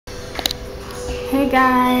Hey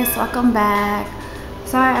guys, welcome back.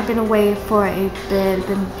 Sorry I've been away for a bit,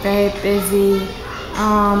 been very busy.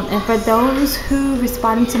 And for those who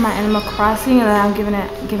responded to my Animal Crossing and I'm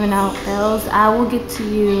giving out bells, I will get to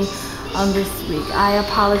you this week. I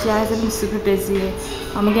apologize, I've been super busy.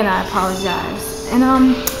 Again, I apologize.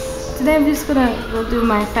 And today I'm just gonna go do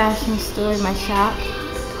my fashion story, my shop.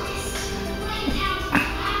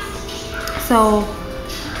 So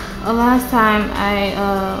last time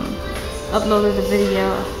I uploaded a video,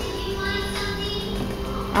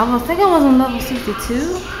 I think I was on level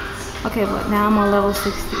 62. Okay, but now I'm on level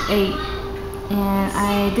 68, and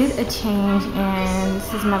I did a change, and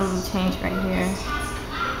this is my little change right here.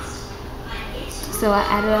 So I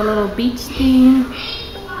added a little beach theme.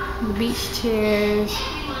 The beach chairs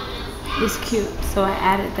is cute, so I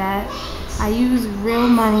added that. I used real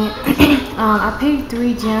money. I paid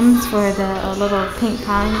 3 gems for the little pink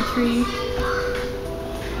pine tree.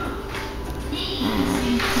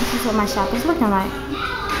 And this is what my shop is looking like.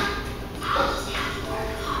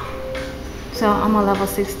 So I'm on level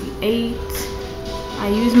 68. I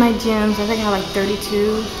use my gems. I think I have like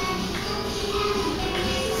 32.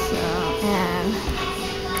 So, and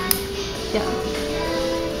yeah.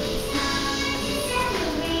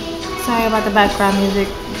 Sorry about the background music.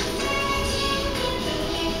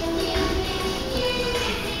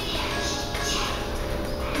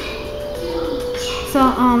 So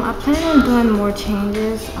I plan on doing more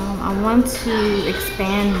changes. I want to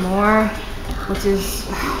expand more, which is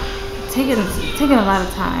taking a lot of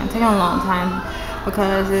time, taking a long time,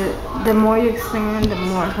 because the more you expand, the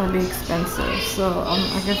more it's going to be expensive. So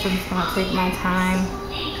I guess I'm just going to take my time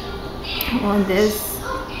on this.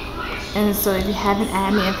 And so if you haven't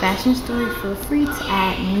added me a fashion story, feel free to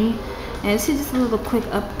add me. And this is just a little quick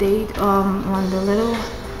update on the little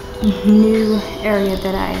new area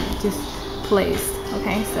that I just placed.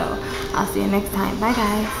 Okay, so I'll see you next time. Bye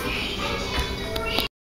guys.